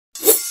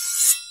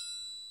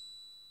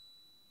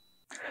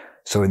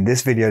So in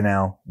this video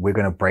now, we're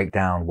going to break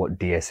down what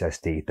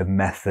DSSD, the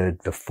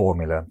method, the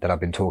formula that I've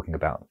been talking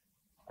about.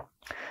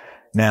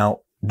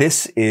 Now,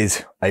 this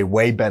is a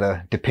way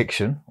better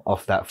depiction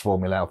of that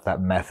formula, of that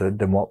method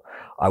than what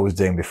I was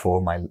doing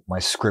before, my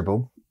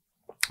scribble.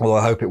 Although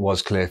I hope it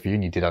was clear for you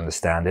and you did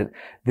understand it.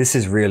 This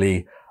is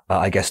really,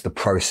 I guess, the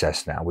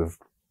process now with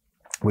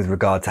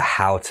regard to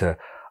how to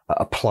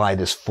apply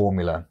this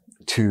formula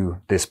to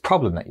this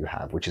problem that you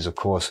have, which is, of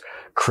course,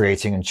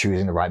 creating and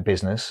choosing the right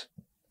business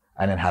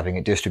and then having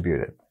it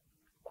distributed.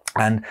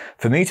 And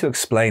for me to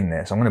explain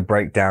this, I'm going to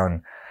break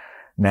down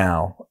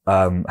now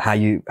how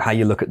you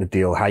look at the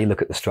deal, how you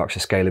look at the structure,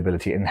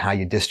 scalability, and how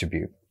you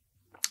distribute.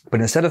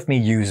 But instead of me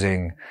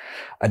using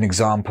an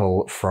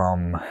example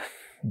from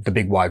the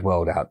big wide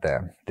world out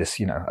there, this,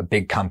 a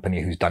big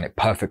company who's done it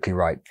perfectly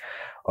right,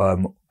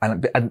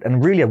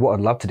 and really what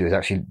I'd love to do is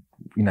actually,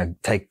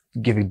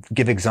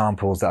 give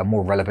examples that are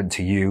more relevant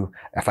to you.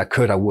 If I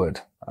could, I would.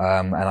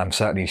 And I'm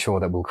certainly sure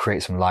that we'll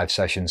create some live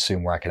sessions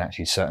soon where I can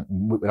actually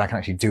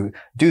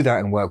do that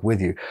and work with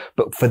you.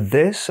 But for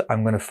this,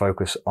 I'm going to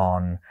focus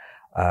on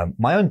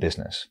my own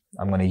business.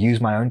 I'm going to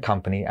use my own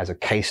company as a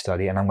case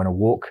study, and I'm going to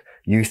walk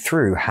you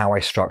through how I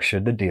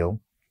structured the deal,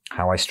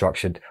 how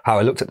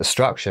I looked at the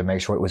structure,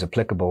 make sure it was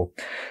applicable,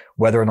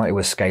 whether or not it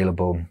was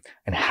scalable,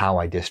 and how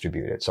I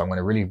distribute it. So I'm going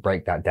to really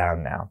break that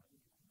down now.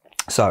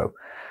 So,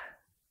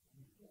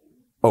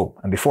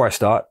 and before I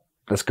start,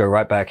 let's go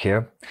right back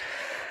here.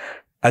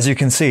 As you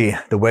can see,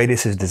 the way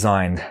this is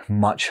designed,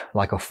 much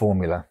like a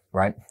formula,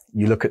 right?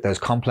 You look at those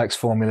complex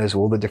formulas,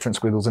 all the different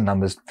squiggles and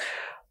numbers.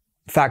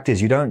 Fact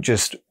is, you don't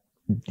just,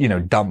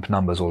 dump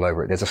numbers all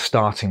over it. There's a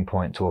starting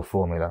point to a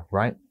formula,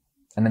 right?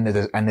 And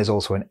then there's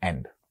also an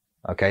end.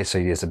 Okay. So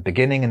there's a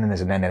beginning and then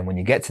there's an end. And when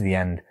you get to the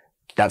end,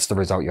 that's the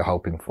result you're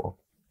hoping for.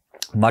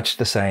 Much is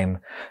the same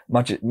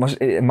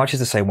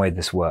way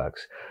this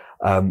works.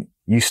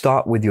 You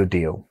start with your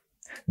deal.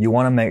 You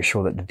want to make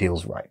sure that the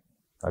deal's right.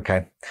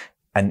 Okay.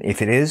 And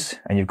if it is,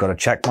 and you've got a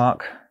check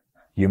mark,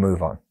 you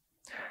move on.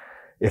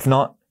 If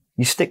not,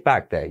 you stick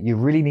back there. You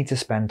really need to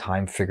spend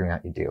time figuring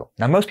out your deal.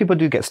 Now, most people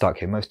do get stuck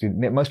here.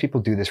 Most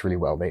people do this really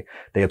well.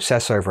 They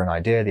obsess over an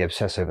idea. They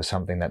obsess over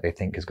something that they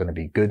think is going to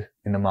be good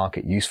in the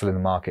market, useful in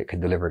the market,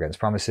 can deliver against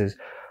promises.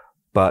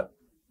 But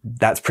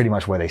that's pretty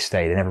much where they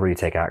stay. They never really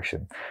take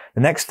action.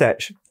 The next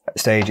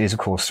stage is, of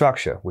course,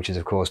 structure, which is,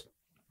 of course,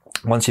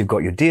 once you've got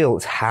your deal,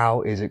 it's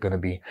how are you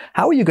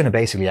going to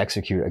basically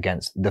execute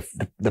against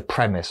the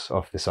premise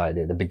of this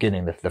idea, the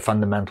beginning, the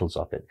fundamentals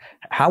of it?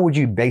 How would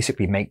you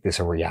basically make this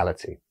a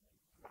reality?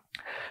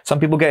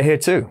 Some people get here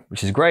too,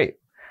 which is great.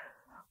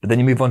 But then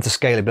you move on to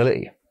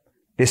scalability.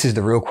 This is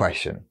the real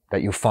question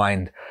that you'll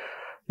find,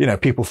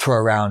 people throw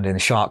around in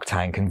Shark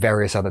Tank and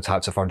various other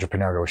types of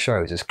entrepreneurial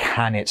shows is,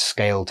 can it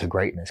scale to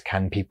greatness?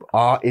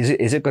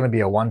 Is it going to be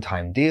a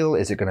one-time deal?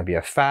 Is it going to be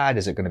a fad?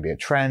 Is it going to be a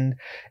trend?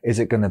 Is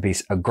it going to be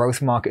a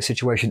growth market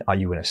situation? Are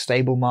you in a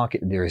stable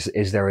market?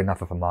 Is there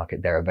enough of a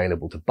market there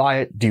available to buy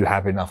it? Do you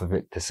have enough of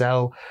it to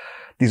sell?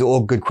 These are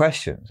all good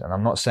questions. And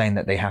I'm not saying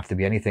that they have to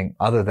be anything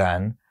other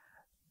than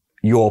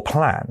your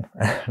plan.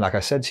 Like I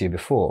said to you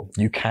before,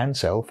 you can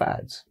sell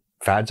fads.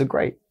 Fads are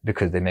great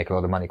because they make a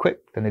lot of money quick,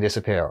 then they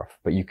disappear off.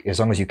 But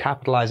as long as you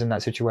capitalize in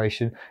that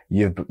situation,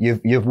 you're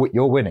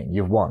winning.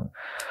 You've won.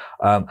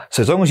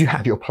 So as long as you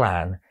have your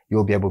plan,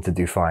 you'll be able to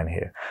do fine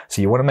here.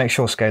 So you want to make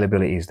sure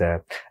scalability is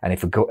there. And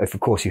if of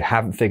course you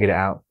haven't figured it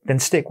out, then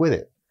stick with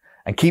it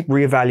and keep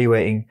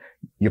reevaluating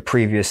your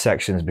previous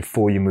sections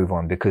before you move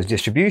on, because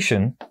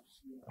distribution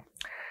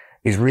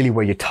is really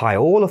where you tie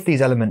all of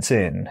these elements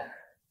in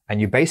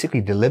and you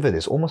basically deliver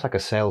this almost like a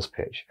sales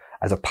pitch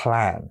as a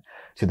plan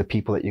to the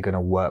people that you're going to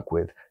work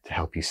with to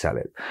help you sell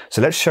it.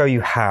 So let's show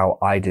you how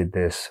I did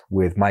this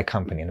with my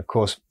company. And of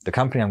course, the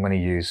company I'm going to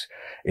use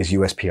is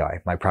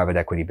USPI, my private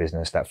equity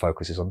business that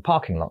focuses on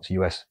parking lots,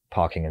 US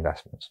parking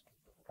investments.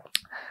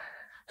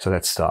 So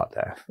let's start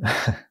there.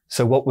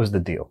 So what was the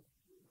deal?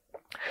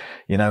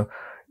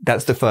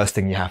 That's the first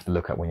thing you have to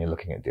look at when you're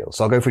looking at deals.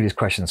 So I'll go through these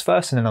questions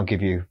first, and then I'll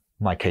give you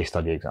my case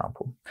study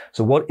example.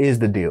 So what is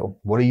the deal?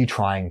 What are you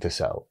trying to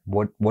sell?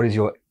 What is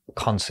your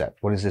concept?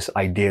 What is this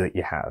idea that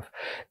you have?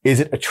 Is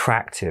it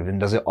attractive, and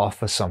does it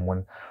offer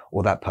someone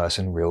or that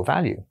person real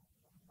value?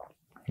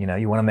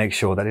 You want to make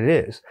sure that it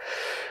is.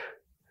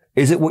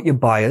 Is it what your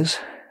buyers,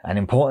 and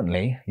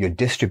importantly, your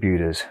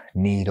distributors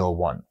need or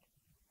want?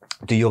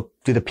 Do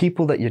the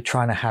people that you're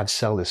trying to have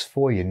sell this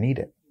for you need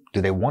it?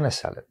 Do they want to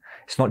sell it?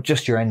 It's not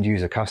just your end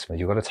user customers.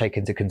 You've got to take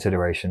into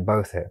consideration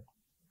both here.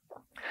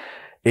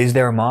 Is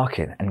there a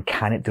market, and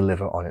can it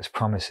deliver on its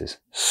promises?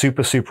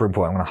 Super, super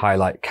important. I'm going to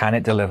highlight, can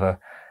it deliver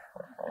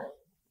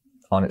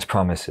on its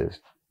promises?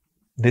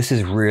 This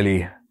is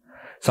really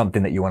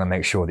something that you want to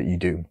make sure that you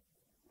do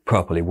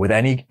properly with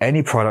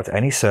any product,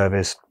 any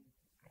service.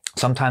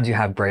 Sometimes you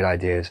have great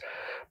ideas,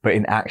 but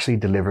in actually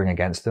delivering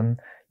against them,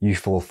 you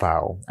fall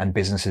foul, and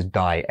businesses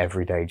die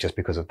every day just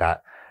because of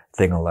that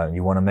thing alone.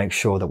 You want to make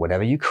sure that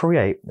whatever you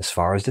create, as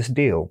far as this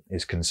deal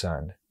is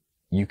concerned,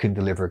 you can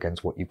deliver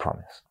against what you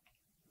promise.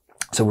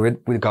 So with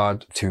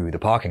regard to the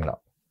parking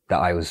lot that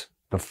I was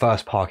the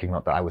first parking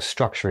lot that I was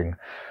structuring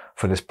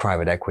for this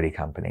private equity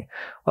company.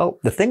 Well,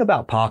 the thing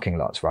about parking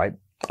lots, right?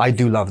 I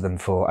do love them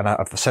for, and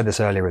I've said this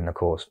earlier in the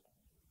course,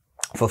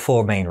 for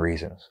 4 main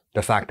reasons.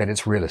 The fact that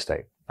it's real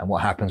estate. And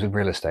what happens with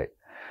real estate?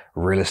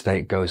 Real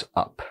estate goes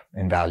up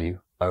in value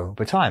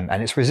over time,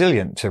 and it's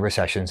resilient to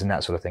recessions and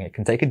that sort of thing. It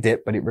can take a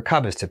dip, but it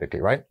recovers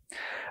typically, right?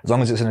 As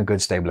long as it's in a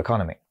good, stable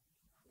economy.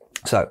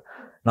 So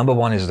number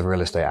one is the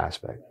real estate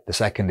aspect. The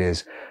second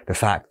is the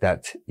fact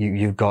that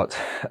you've got,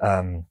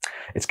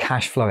 it's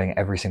cash flowing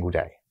every single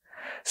day.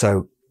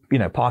 So, you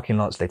know, parking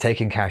lots, they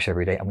take in cash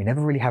every day, and we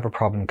never really have a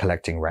problem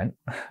collecting rent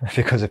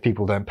because if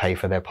people don't pay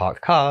for their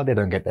parked car, they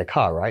don't get their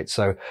car, right?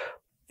 So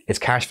it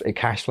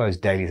cash flows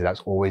daily. So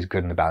that's always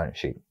good in the balance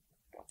sheet.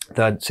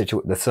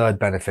 The third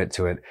benefit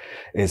to it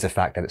is the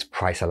fact that it's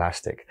price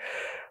elastic.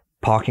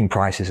 Parking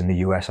prices in the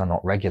US are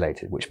not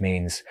regulated, which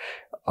means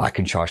I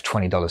can charge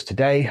 $20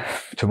 today.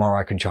 Tomorrow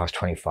I can charge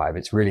 $25.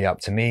 It's really up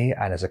to me.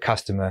 And as a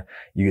customer,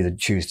 you either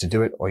choose to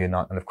do it or you're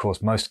not. And of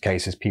course, most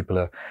cases people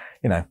are,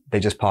 you know, they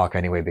just park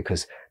anyway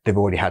because they've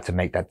already had to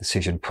make that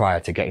decision prior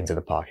to getting to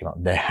the parking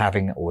lot. They're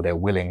having or they're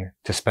willing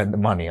to spend the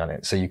money on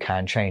it. So you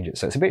can change it.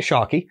 So it's a bit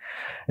sharky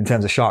in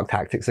terms of shark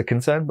tactics are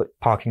concerned, but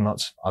parking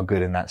lots are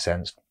good in that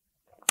sense.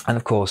 And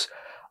of course,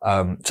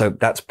 so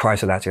that's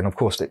price elastic. And of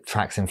course, it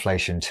tracks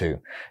inflation too.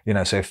 You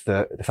know, so if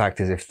the fact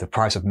is, if the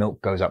price of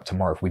milk goes up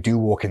tomorrow, if we do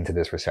walk into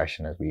this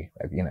recession, as we,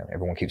 you know,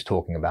 everyone keeps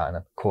talking about, and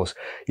of course,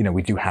 you know,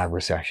 we do have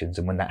recessions.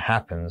 And when that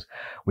happens,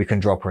 we can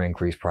drop or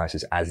increase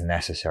prices as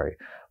necessary.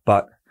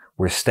 But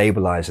we're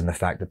stabilized in the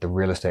fact that the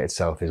real estate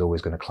itself is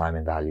always going to climb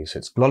in value. So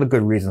it's a lot of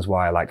good reasons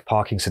why I liked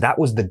parking. So that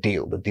was the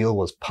deal. The deal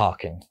was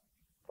parking.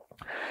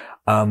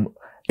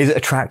 Is it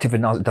attractive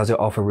and does it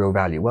offer real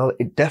value? Well,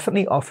 it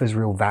definitely offers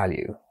real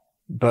value,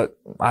 but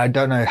I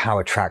don't know how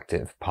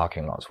attractive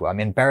parking lots were. I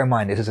mean, bear in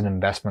mind, this is an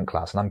investment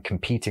class and I'm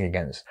competing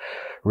against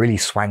really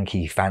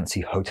swanky,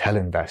 fancy hotel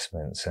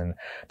investments and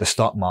the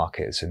stock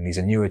markets and these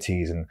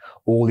annuities and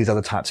all these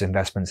other types of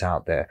investments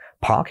out there.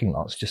 Parking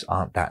lots just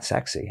aren't that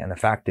sexy. And the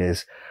fact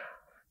is,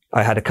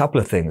 I had a couple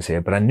of things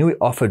here, but I knew it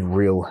offered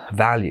real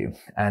value.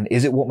 And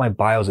is it what my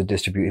buyers are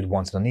distributed,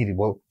 wanted, or needed?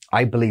 Well,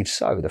 I believe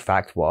so. The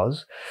fact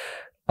was,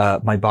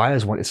 my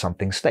buyers wanted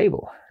something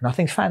stable,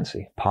 nothing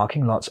fancy.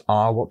 Parking lots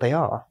are what they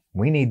are.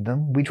 We need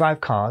them. We drive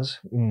cars.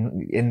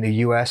 In the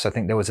US, I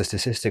think there was a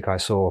statistic I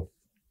saw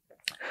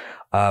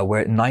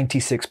where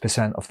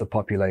 96% of the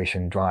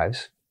population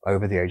drives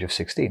over the age of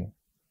 16.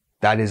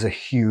 That is a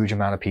huge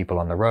amount of people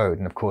on the road.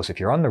 And of course, if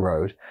you're on the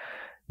road,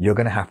 you're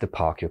going to have to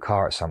park your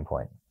car at some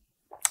point.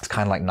 It's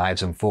kind of like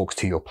knives and forks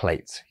to your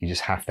plates. You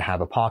just have to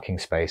have a parking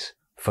space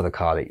for the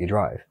car that you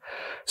drive.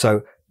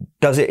 So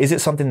is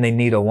it something they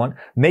need or want?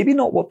 Maybe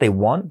not what they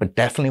want, but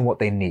definitely what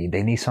they need.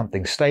 They need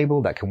something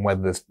stable that can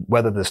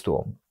weather the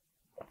storm.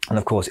 And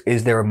of course,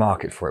 is there a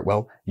market for it?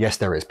 Well, yes,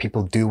 there is.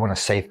 People do want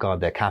to safeguard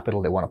their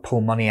capital. They want to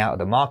pull money out of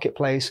the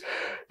marketplace.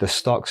 The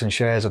stocks and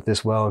shares of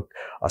this world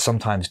are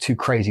sometimes too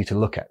crazy to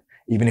look at,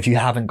 even if you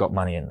haven't got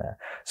money in there.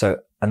 So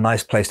a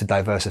nice place to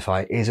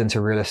diversify is into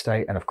real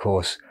estate. And of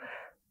course,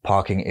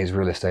 parking is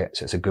real estate.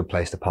 So it's a good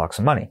place to park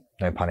some money.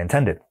 No pun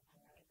intended.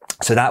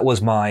 So that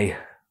was my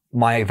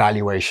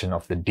evaluation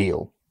of the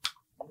deal.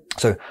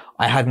 So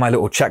I had my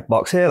little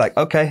checkbox here, like,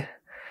 okay,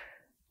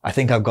 I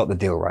think I've got the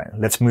deal right.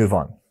 Let's move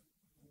on.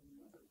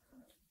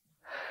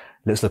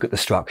 Let's look at the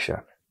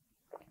structure.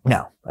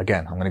 Now,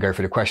 again, I'm going to go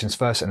through the questions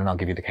first and then I'll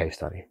give you the case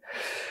study.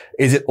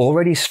 Is it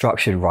already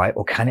structured right,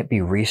 or can it be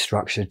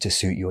restructured to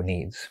suit your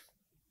needs?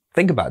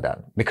 Think about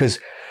that, because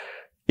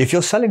if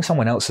you're selling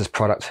someone else's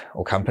product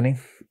or company,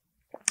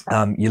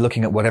 you're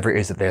looking at whatever it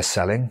is that they're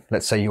selling.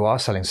 Let's say you are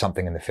selling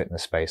something in the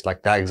fitness space,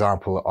 like that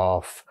example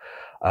of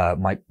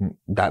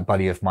that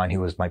buddy of mine who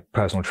was my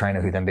personal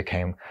trainer, who then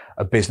became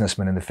a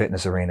businessman in the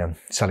fitness arena,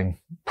 selling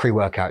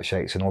pre-workout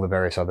shakes and all the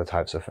various other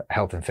types of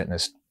health and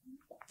fitness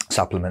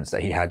supplements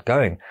that he had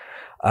going.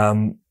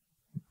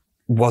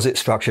 Was it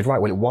structured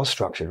right? Well, it was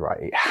structured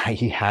right.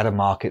 He had a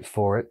market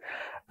for it.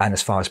 And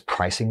as far as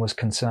pricing was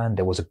concerned,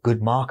 there was a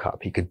good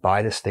markup. He could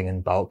buy this thing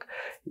in bulk.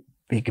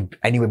 He could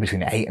anywhere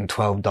between $8 and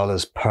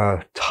 $12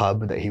 per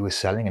tub that he was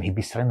selling, and he'd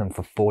be selling them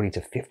for $40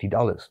 to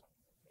 $50.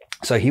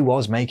 So he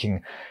was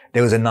making,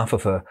 there was enough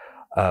of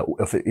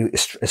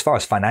as far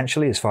as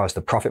financially, as far as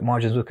the profit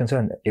margins were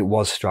concerned, it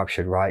was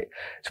structured right.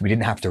 So we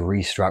didn't have to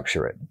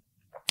restructure it.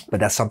 But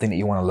that's something that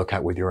you want to look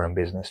at with your own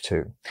business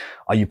too.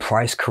 Are you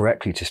priced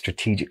correctly to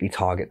strategically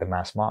target the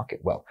mass market?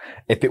 Well,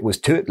 if it was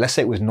let's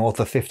say it was north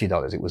of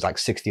 $50, it was like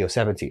 60 or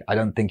 70. I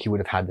don't think he would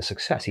have had the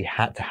success. He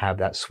had to have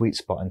that sweet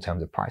spot in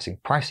terms of pricing.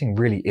 Pricing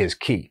really is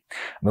key.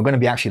 And we're going to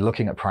be actually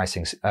looking at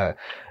pricing,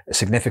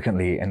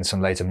 significantly in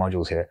some later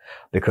modules here,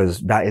 because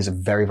that is a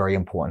very, very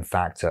important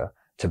factor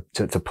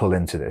to pull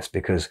into this,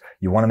 because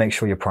you want to make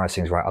sure your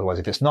pricing is right. Otherwise,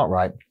 if it's not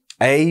right,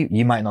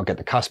 you might not get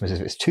the customers.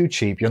 If it's too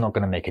cheap, you're not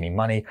going to make any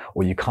money,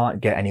 or you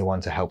can't get anyone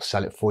to help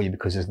sell it for you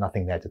because there's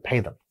nothing there to pay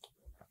them.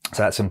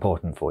 So that's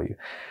important for you.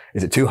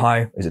 Is it too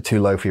high? Is it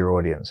too low for your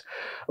audience?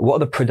 What are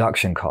the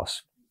production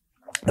costs,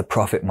 the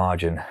profit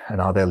margin, and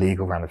are there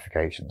legal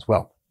ramifications?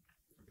 Well,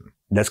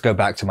 let's go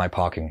back to my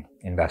parking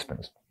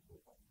investments.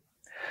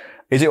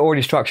 Is it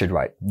already structured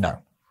right? No.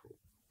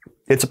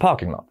 It's a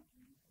parking lot,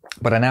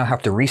 but I now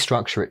have to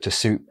restructure it to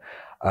suit,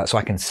 so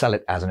I can sell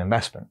it as an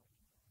investment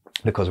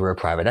because we're a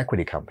private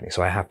equity company.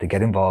 So I have to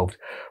get involved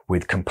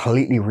with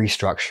completely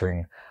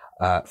restructuring,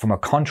 from a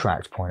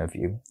contract point of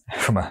view,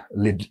 from a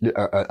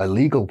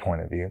legal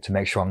point of view, to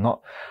make sure I'm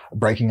not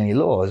breaking any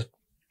laws.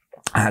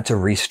 I had to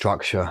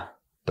restructure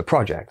the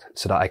project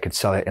so that I could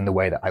sell it in the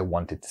way that I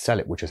wanted to sell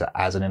it, which is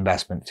as an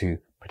investment to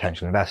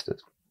potential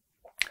investors.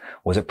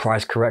 Was it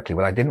priced correctly?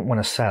 Well, I didn't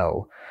want to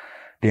sell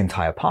the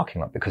entire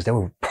parking lot because they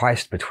were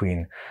priced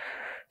between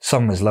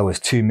some as low as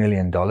 $2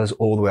 million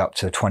all the way up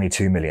to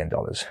 $22 million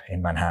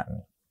in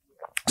Manhattan.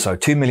 So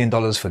 $2 million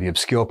for the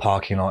obscure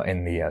parking lot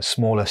in the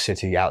smaller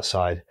city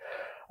outside,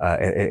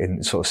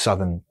 in sort of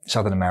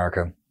southern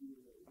America,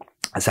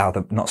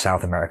 not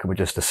South America, but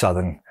just the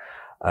southern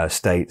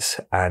states.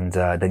 And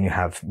then you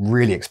have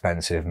really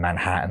expensive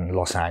Manhattan,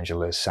 Los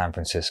Angeles, San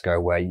Francisco,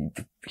 where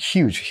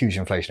huge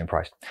inflation in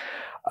price.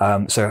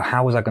 So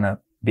how was I going to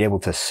be able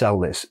to sell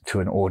this to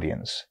an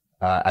audience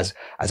as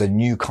a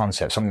new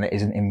concept, something that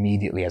isn't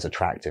immediately as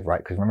attractive, right?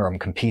 Because remember, I'm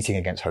competing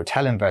against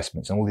hotel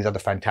investments and all these other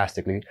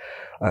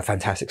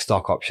fantastic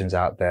stock options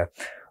out there.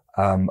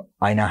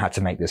 I now had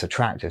to make this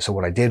attractive. So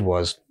what I did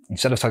was,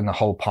 instead of selling the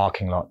whole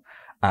parking lot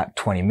at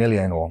 20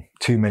 million or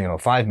 2 million or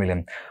 5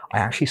 million, I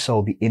actually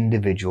sold the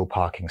individual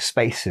parking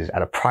spaces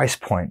at a price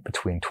point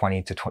between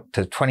 20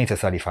 to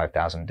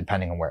 35,000,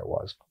 depending on where it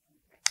was.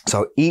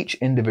 So each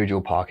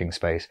individual parking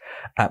space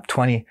at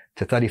 20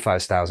 to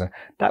 35,000,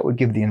 that would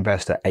give the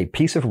investor a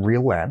piece of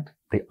real land.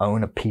 They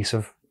own a piece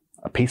of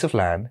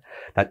land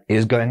that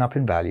is going up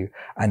in value,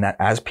 and that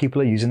as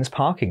people are using this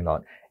parking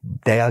lot,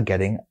 they are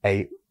getting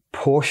a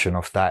portion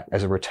of that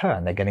as a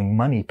return. They're getting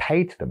money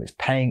paid to them. It's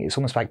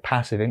almost like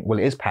it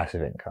is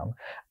passive income,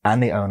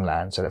 and they own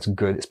land. So that's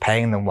good. It's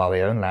paying them while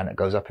they own land. It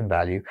goes up in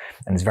value,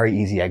 and there's very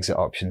easy exit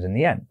options in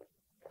the end.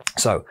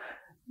 So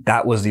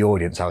that was the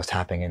audience I was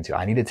tapping into.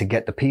 I needed to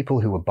get the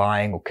people who were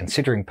buying or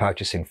considering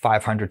purchasing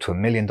 $500 to $1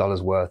 million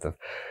worth of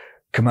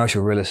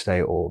commercial real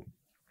estate or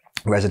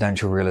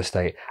residential real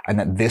estate, and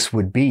that this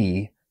would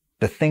be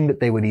the thing that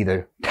they would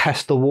either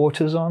test the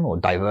waters on or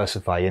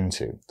diversify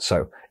into.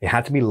 So it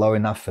had to be low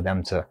enough for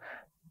them to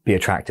be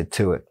attracted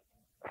to it.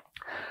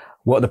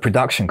 What are the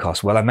production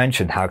costs? Well, I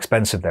mentioned how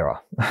expensive they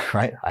are,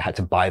 right? I had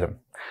to buy them.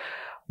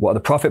 What are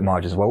the profit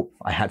margins? Well,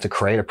 I had to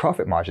create a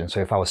profit margin. So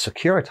if I was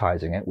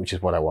securitizing it, which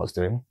is what I was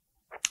doing,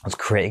 I was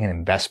creating an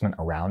investment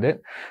around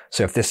it.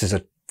 So if this is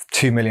a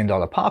 $2 million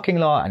parking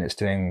lot and it's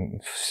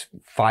doing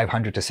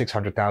 $500,000 to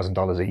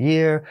 $600,000 a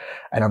year,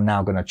 and I'm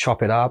now going to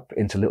chop it up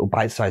into little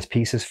bite-sized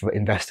pieces for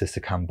investors to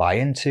come buy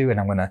into, and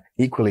I'm going to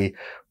equally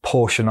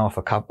portion off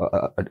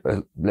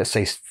let's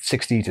say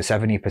 60 to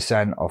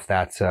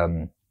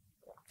 70%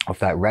 of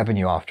that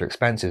revenue after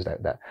expenses,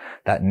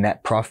 that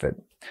net profit,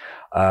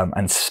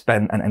 and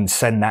send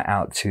that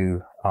out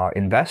to our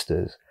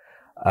investors.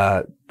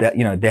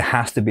 There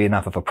has to be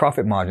enough of a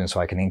profit margin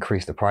so I can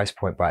increase the price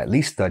point by at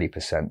least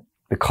 30%.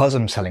 Because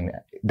I'm selling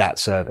that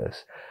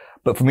service.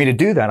 But for me to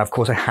do that, of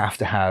course, I have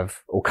to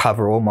have or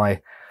cover all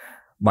my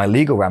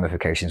legal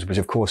ramifications, which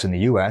of course in the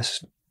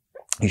US,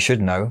 you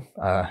should know,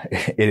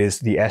 it is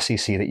the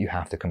SEC that you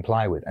have to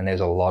comply with. And there's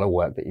a lot of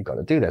work that you've got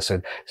to do there. So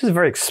this is a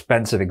very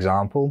expensive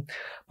example,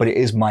 but it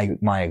is my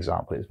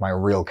example. It's my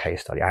real case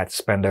study. I had to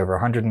spend over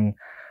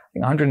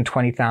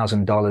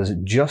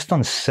 $120,000 just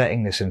on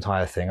setting this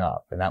entire thing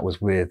up. And that was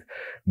with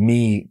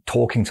me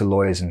talking to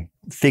lawyers and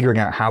figuring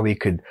out how we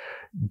could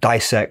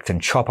dissect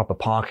and chop up a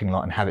parking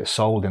lot and have it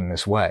sold in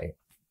this way,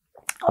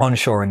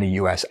 onshore in the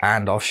US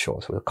and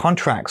offshore. So the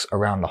contracts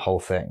around the whole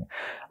thing.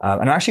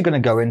 And I'm actually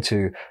going to go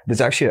into,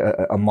 there's actually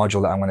a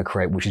module that I'm going to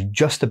create, which is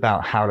just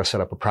about how to set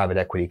up a private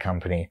equity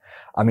company.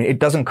 I mean, it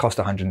doesn't cost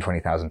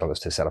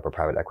 $120,000 to set up a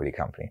private equity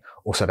company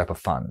or set up a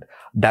fund.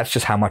 That's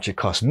just how much it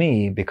cost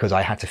me because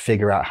I had to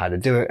figure out how to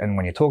do it. And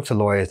when you talk to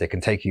lawyers, they can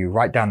take you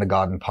right down the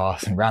garden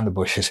path and around the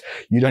bushes.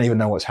 You don't even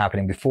know what's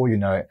happening. Before you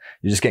know it,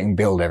 you're just getting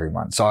billed every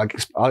month. So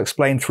I'll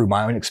explain through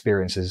my own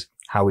experiences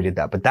how we did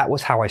that. But that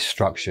was how I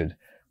structured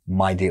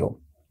my deal.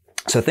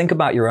 So think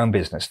about your own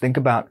business. Think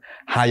about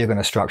how you're going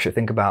to structure it.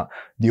 Think about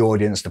the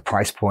audience, the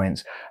price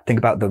points. Think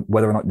about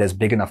whether or not there's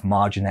big enough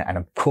margin there. And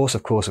of course,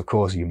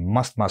 you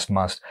must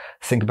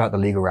think about the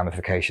legal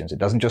ramifications. It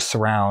doesn't just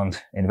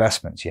surround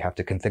investments. You have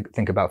to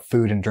think about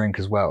food and drink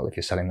as well if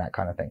you're selling that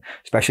kind of thing,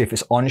 especially if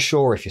it's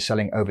onshore, if you're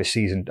selling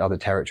overseas in other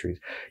territories.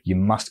 You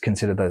must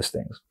consider those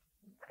things.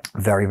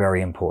 Very,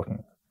 very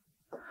important.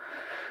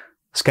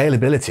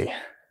 Scalability.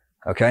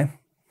 Okay.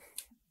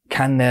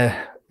 Can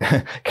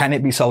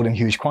it be sold in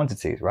huge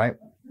quantities, right?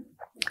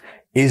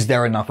 Is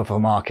there enough of a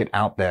market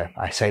out there?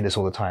 I say this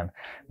all the time.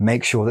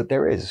 Make sure that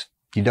there is.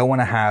 You don't want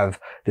to have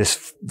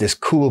this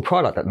cool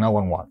product that no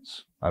one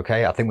wants.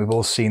 Okay. I think we've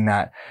all seen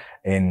that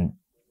in,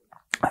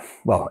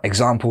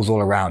 examples all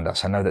around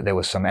us. I know that there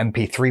were some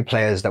MP3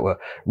 players that were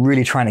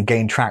really trying to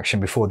gain traction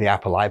before the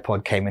Apple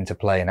iPod came into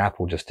play, and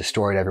Apple just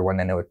destroyed everyone.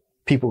 Then there were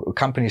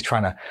companies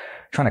trying to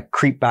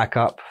creep back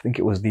up. I think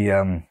it was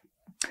the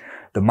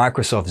The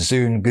Microsoft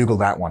Zune, Google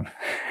that one,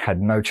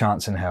 had no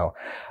chance in hell.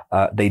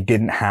 They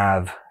didn't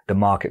have the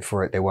market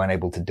for it. They weren't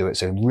able to do it.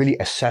 So really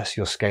assess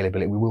your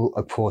scalability. We will,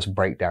 of course,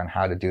 break down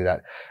how to do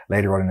that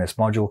later on in this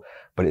module,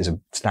 but it's a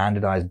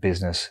standardized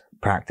business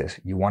practice.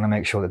 You want to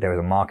make sure that there is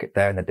a market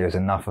there and that there's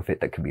enough of it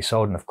that can be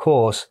sold. And of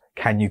course,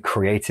 can you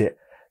create it?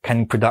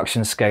 Can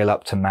production scale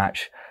up to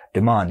match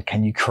demand?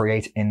 Can you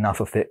create enough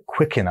of it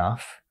quick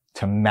enough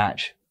to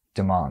match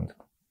demand?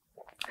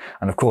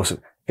 And of course,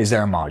 is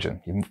there a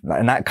margin?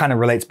 And that kind of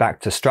relates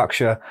back to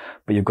structure,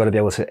 but you've got to be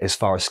able to, as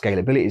far as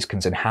scalability is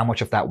concerned, how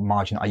much of that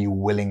margin are you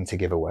willing to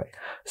give away?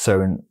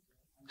 So in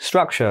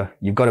structure,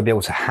 you've got to be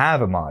able to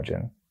have a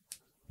margin,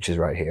 which is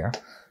right here.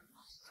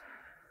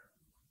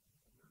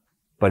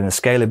 But in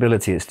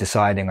scalability, it's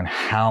deciding on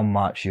how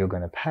much you're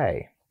going to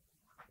pay.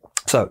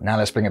 So now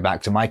let's bring it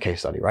back to my case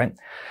study, right?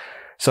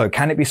 So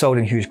can it be sold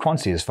in huge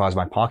quantities as far as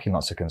my parking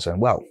lots are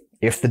concerned? Well,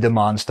 if the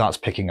demand starts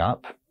picking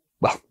up,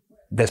 well,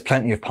 there's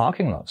plenty of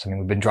parking lots. I mean,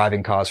 we've been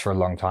driving cars for a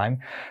long time.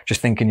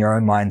 Just think in your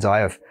own mind's eye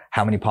of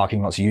how many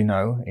parking lots you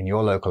know in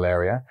your local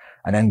area,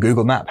 and then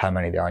Google Map how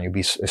many there are, and you'll be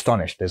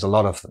astonished. There's a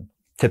lot of them,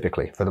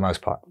 typically, for the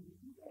most part.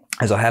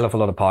 There's a hell of a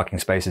lot of parking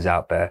spaces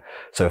out there.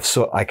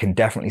 So I can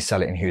definitely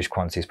sell it in huge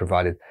quantities,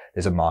 provided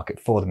there's a market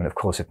for them. And of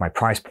course, if my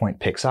price point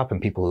picks up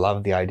and people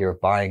love the idea of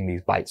buying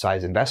these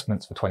bite-sized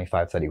investments for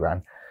 25, 30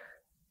 grand,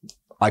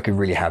 I could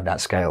really have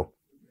that scale.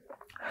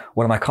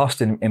 What are my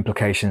cost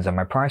implications and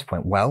my price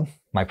point? Well,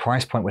 my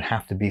price point would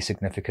have to be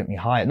significantly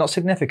higher. Not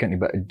significantly,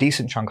 but a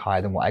decent chunk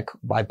higher than what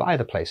I buy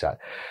the place at.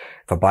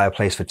 If I buy a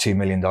place for $2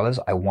 million,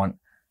 I want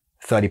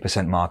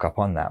 30% markup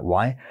on that.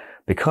 Why?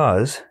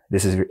 Because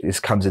this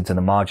comes into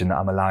the margin that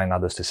I'm allowing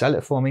others to sell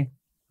it for me.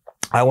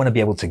 I want to be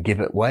able to give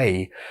it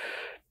away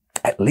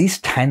at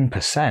least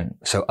 10%.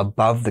 So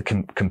above the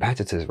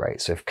competitors'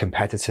 rate. So if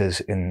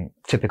competitors in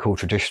typical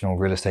traditional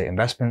real estate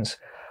investments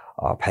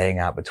are paying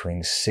out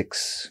between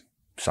 6,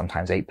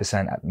 sometimes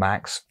 8% at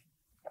max,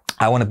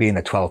 I want to be in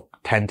the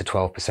 10 to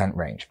 12%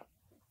 range,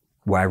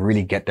 where I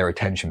really get their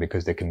attention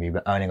because they can be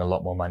earning a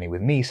lot more money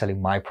with me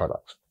selling my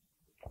products.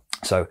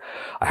 So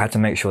I had to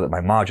make sure that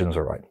my margins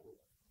are right.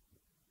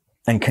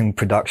 And can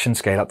production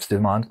scale up to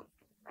demand?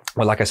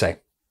 Well, like I say,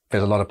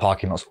 there's a lot of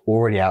parking lots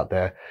already out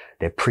there.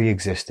 They're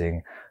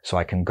pre-existing. So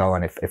I can go,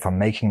 and if I'm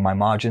making my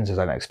margins as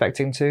I'm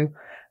expecting to,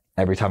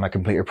 every time I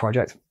complete a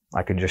project,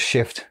 I can just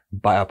shift,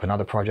 buy up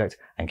another project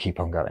and keep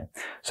on going.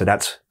 So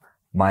that's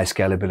my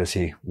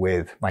scalability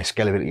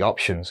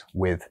options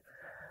with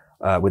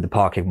the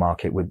parking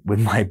market, with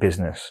my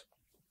business.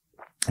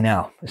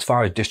 Now, as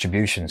far as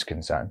distribution is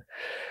concerned,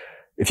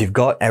 if you've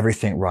got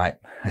everything right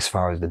as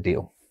far as the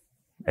deal,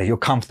 you're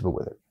comfortable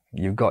with it,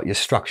 you've got your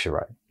structure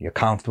right, you're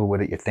comfortable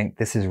with it, you think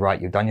this is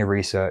right, you've done your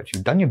research,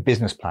 you've done your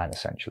business plan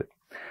essentially,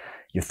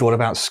 you've thought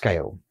about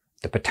scale,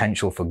 the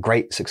potential for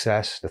great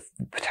success, the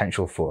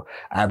potential for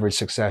average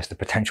success, the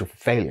potential for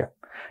failure.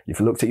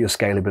 You've looked at your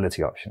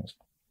scalability options.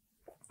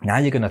 Now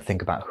you're going to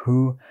think about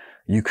who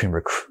you can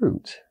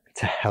recruit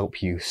to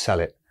help you sell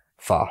it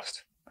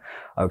fast.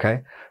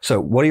 Okay. So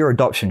what are your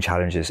adoption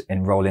challenges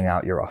in rolling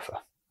out your offer?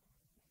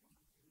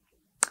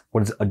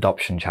 What does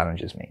adoption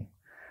challenges mean?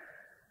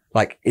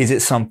 Like, is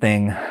it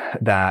something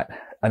that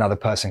another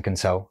person can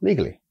sell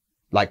legally?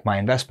 Like my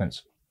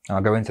investments. And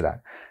I'll go into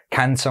that.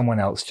 Can someone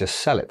else just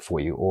sell it for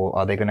you? Or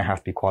are they going to have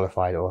to be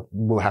qualified, or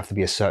will have to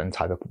be a certain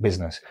type of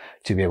business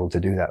to be able to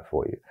do that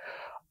for you?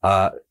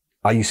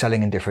 Are you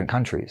selling in different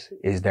countries?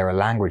 Is there a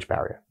language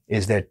barrier?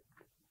 Is there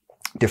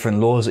different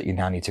laws that you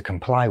now need to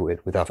comply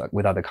with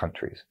other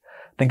countries?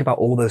 Think about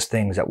all those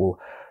things that will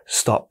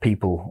stop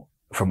people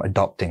from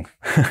adopting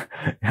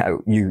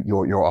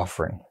your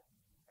offering.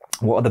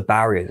 What are the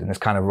barriers? And this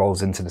kind of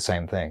rolls into the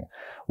same thing.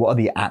 What are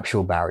the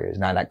actual barriers?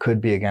 Now, that could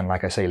be, again,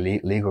 like I say,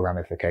 legal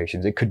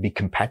ramifications. It could be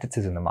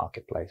competitors in the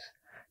marketplace.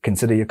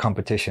 Consider your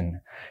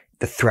competition,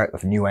 the threat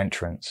of new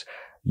entrants.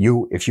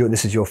 If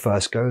this is your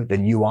first go,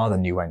 then you are the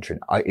new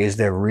entrant. Is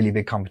there really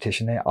big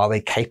competition there? Are they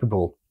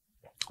capable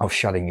of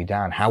shutting you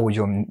down? How would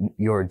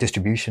your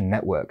distribution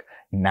network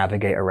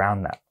navigate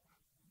around that?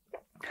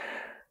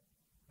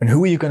 And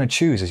who are you going to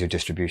choose as your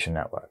distribution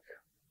network?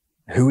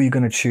 Who are you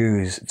going to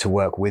choose to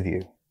work with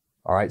you?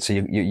 All right. So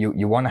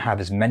you want to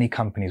have as many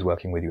companies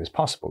working with you as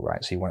possible,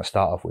 right? So you want to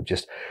start off with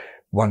just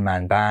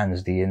one-man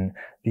bands, the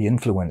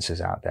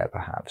influencers out there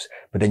perhaps,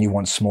 but then you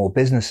want small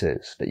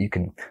businesses that you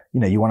can,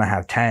 you want to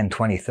have 10,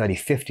 20, 30,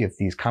 50 of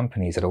these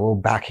companies that are all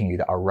backing you,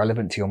 that are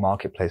relevant to your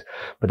marketplace.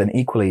 But then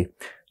equally,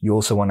 you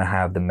also want to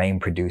have the main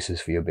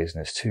producers for your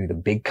business too, the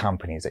big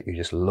companies that you're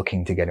just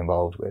looking to get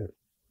involved with.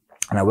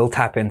 And I will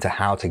tap into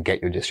how to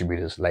get your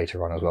distributors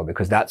later on as well,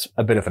 because that's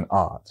a bit of an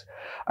art.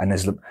 And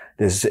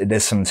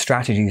there's some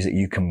strategies that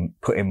you can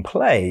put in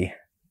play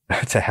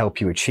to help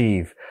you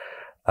achieve,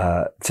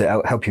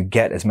 to help you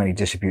get as many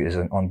distributors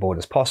on board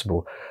as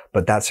possible.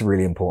 But that's a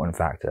really important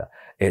factor.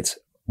 It's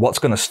what's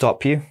going to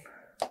stop you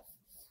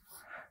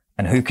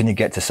and who can you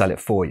get to sell it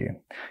for you.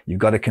 You've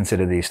got to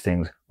consider these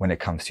things when it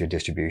comes to your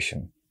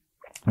distribution.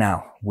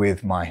 Now,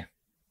 with my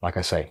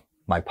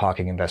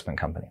parking investment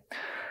company,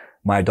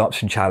 my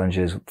adoption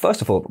challenges,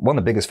 first of all, one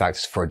of the biggest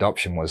factors for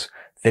adoption was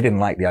they didn't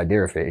like the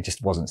idea of it. It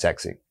just wasn't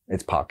sexy.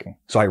 It's parking.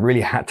 So I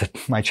really had to,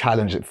 my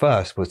challenge at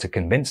first was to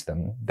convince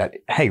them that,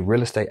 hey,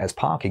 real estate as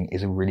parking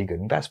is a really good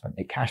investment.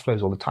 It cash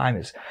flows all the time.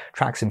 It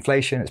tracks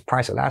inflation. It's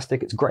price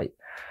elastic. It's great.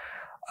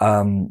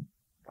 But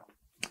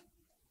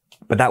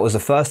that was the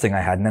first thing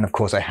I had. And then, of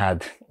course, I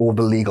had all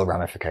the legal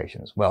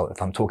ramifications. Well,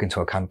 if I'm talking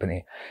to a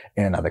company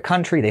in another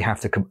country, they have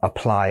to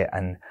apply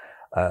and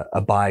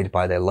abide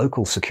by their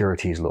local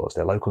securities laws,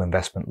 their local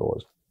investment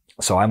laws.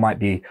 So I might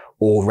be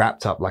all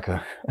wrapped up like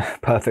a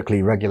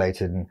perfectly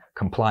regulated and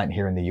compliant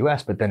here in the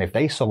US, but then if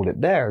they sold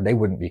it there, they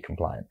wouldn't be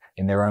compliant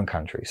in their own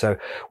country. So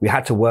we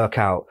had to work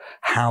out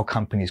how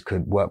companies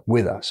could work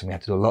with us. And we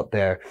had to do a lot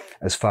there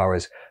as far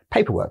as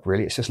paperwork,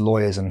 really. It's just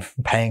lawyers and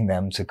paying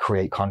them to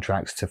create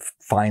contracts to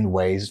find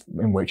ways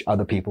in which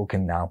other people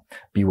can now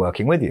be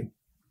working with you.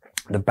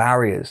 The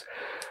barriers.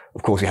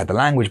 Of course, we had the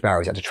language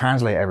barriers. I had to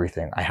translate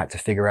everything. I had to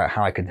figure out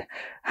how I could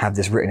have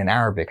this written in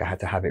Arabic. I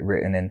had to have it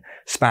written in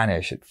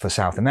Spanish for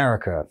South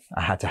America.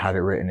 I had to have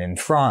it written in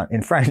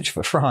French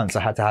for France.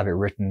 I had to have it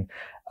written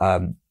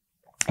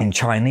in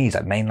Chinese,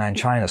 at mainland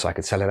China, so I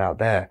could sell it out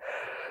there.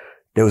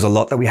 There was a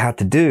lot that we had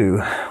to do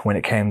when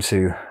it came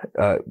to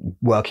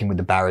working with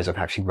the barriers of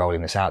actually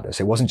rolling this out there.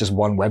 So it wasn't just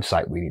one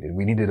website we needed.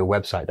 We needed a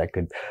website that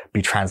could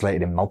be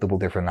translated in multiple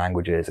different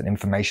languages and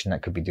information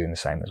that could be doing the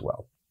same as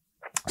well.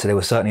 So there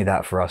was certainly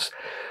that for us.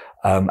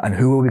 And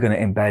who were we going to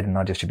embed in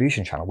our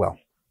distribution channel? Well,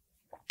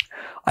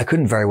 I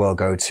couldn't very well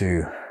go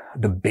to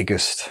the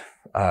biggest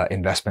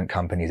investment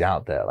companies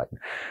out there, like,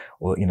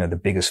 or, you know, the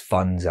biggest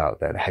funds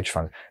out there, the hedge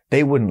funds.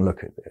 They wouldn't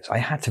look at this. I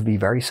had to be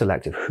very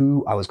selective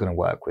who I was going to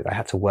work with. I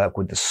had to work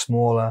with the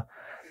smaller,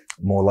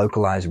 more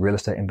localized real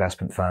estate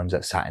investment firms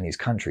that sat in these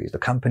countries, the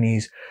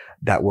companies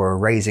that were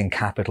raising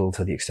capital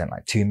to the extent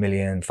like 2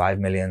 million, 5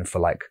 million for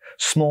like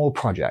small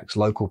projects,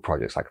 local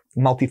projects, like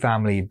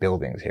multifamily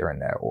buildings here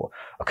and there, or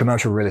a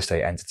commercial real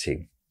estate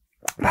entity.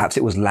 Perhaps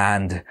it was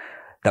land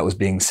that was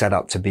being set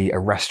up to be a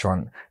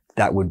restaurant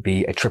that would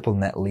be a triple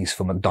net lease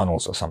for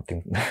McDonald's or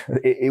something.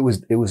 It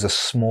was a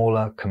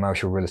smaller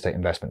commercial real estate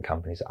investment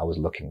companies that I was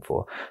looking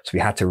for. So we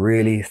had to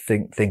really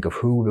think of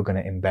who we were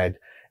going to embed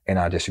in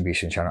our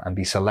distribution channel and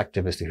be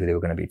selective as to who they were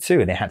going to be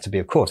too. And they had to be,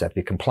 of course, they had to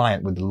be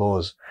compliant with the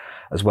laws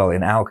as well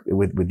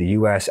with the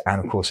US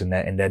and of course in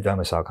their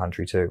domicile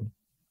country too.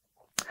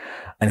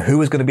 And who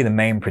was going to be the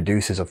main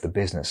producers of the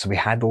business. So we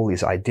had all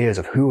these ideas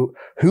of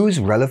who's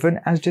relevant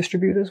as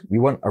distributors. We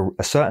want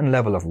a certain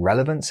level of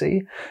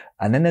relevancy.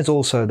 And then there's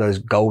also those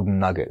golden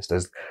nuggets.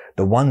 There's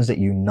the ones that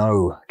you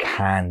know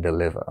can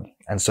deliver.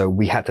 And so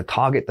we had to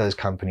target those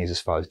companies as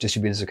far as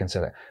distributors are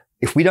concerned.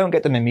 If we don't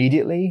get them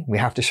immediately, we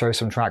have to show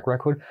some track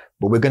record,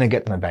 but we're going to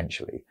get them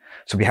eventually.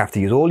 So we have to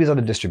use all these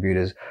other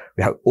distributors.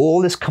 We have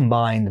all this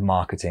combined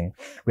marketing.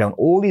 We have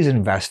all these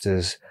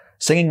investors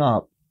singing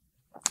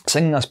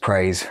us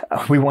praise.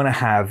 We want to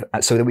have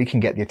so that we can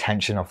get the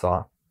attention of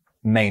our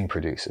main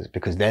producers,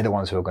 because they're the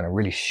ones who are going to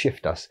really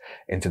shift us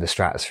into the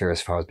stratosphere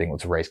as far as being able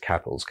to raise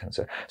capital is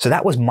concerned. So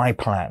that was my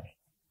plan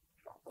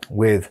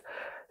with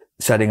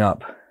setting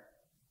up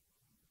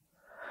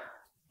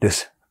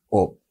this,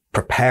 or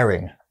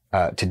preparing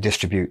to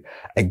distribute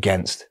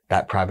against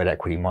that private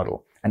equity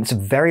model. And it's a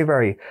very,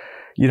 very,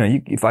 you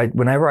know,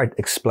 whenever I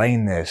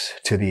explain this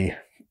to the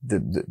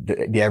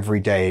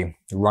everyday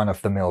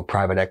run-of-the-mill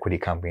private equity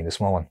company, the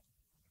small one,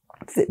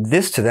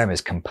 this to them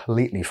is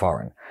completely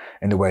foreign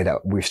in the way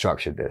that we've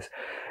structured this.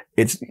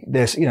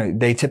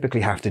 They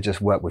typically have to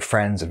just work with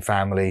friends and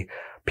family,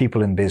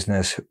 people in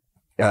business,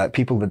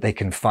 people that they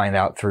can find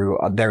out through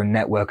their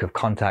network of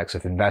contacts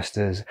of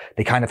investors.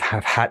 They kind of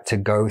have had to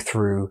go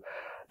through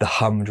the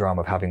humdrum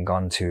of having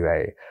gone to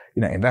a,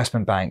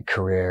 investment bank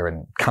career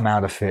and come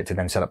out of it to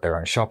then set up their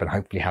own shop and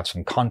hopefully have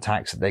some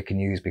contacts that they can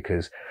use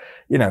because,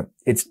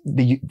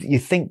 you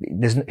think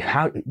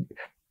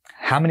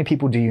how many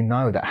people do you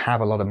know that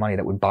have a lot of money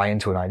that would buy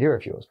into an idea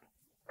of yours?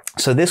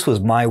 So this was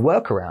my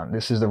workaround.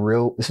 This is a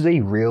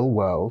real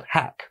world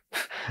hack.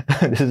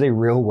 This is a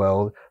real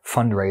world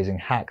fundraising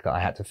hack that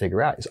I had to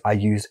figure out. I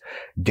used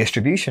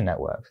distribution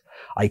networks.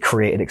 I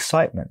created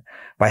excitement.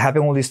 By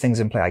having all these things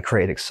in play, I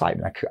created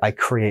excitement. I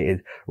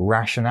created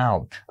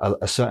rationale,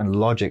 a certain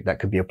logic that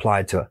could be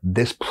applied to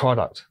this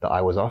product that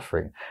I was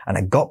offering. And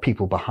I got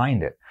people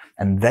behind it.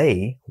 And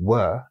they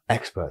were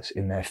experts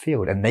in their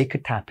field and they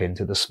could tap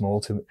into the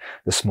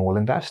small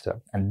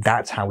investor. And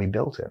that's how we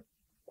built it.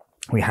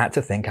 We had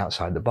to think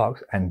outside the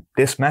box, and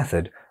this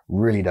method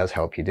really does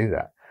help you do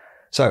that.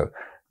 So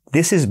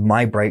this is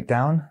my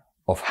breakdown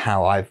of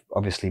how I've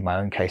obviously my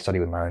own case study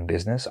with my own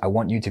business. I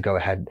want you to go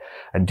ahead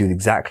and do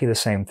exactly the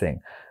same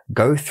thing.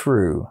 Go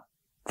through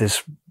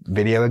this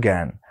video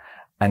again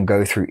and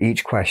go through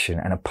each question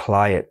and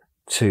apply it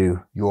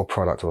to your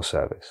product or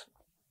service.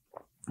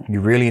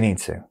 You really need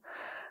to.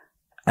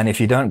 And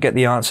if you don't get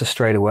the answer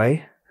straight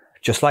away,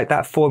 just like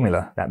that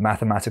formula, that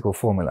mathematical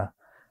formula,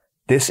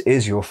 this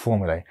is your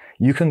formula.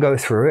 You can go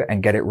through it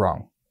and get it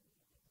wrong.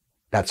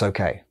 That's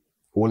okay.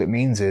 All it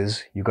means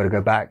is you've got to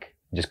go back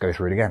and just go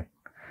through it again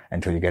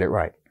until you get it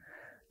right.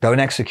 Don't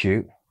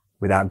execute.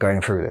 without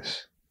going through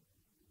this.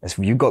 If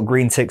you've got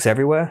green ticks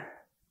everywhere,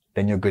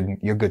 then you're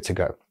good to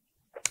go.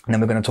 And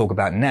then we're going to talk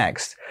about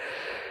next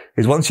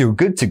is once you're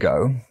good to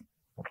go,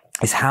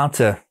 is how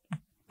to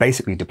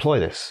basically deploy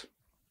this.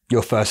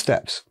 Your first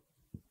steps.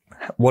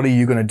 What are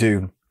you going to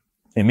do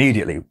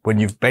immediately when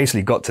you've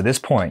basically got to this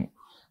point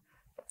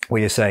where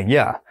you're saying,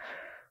 yeah,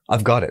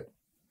 I've got it.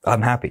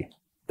 I'm happy.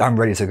 I'm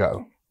ready to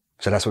go.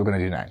 So that's what we're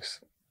going to do next.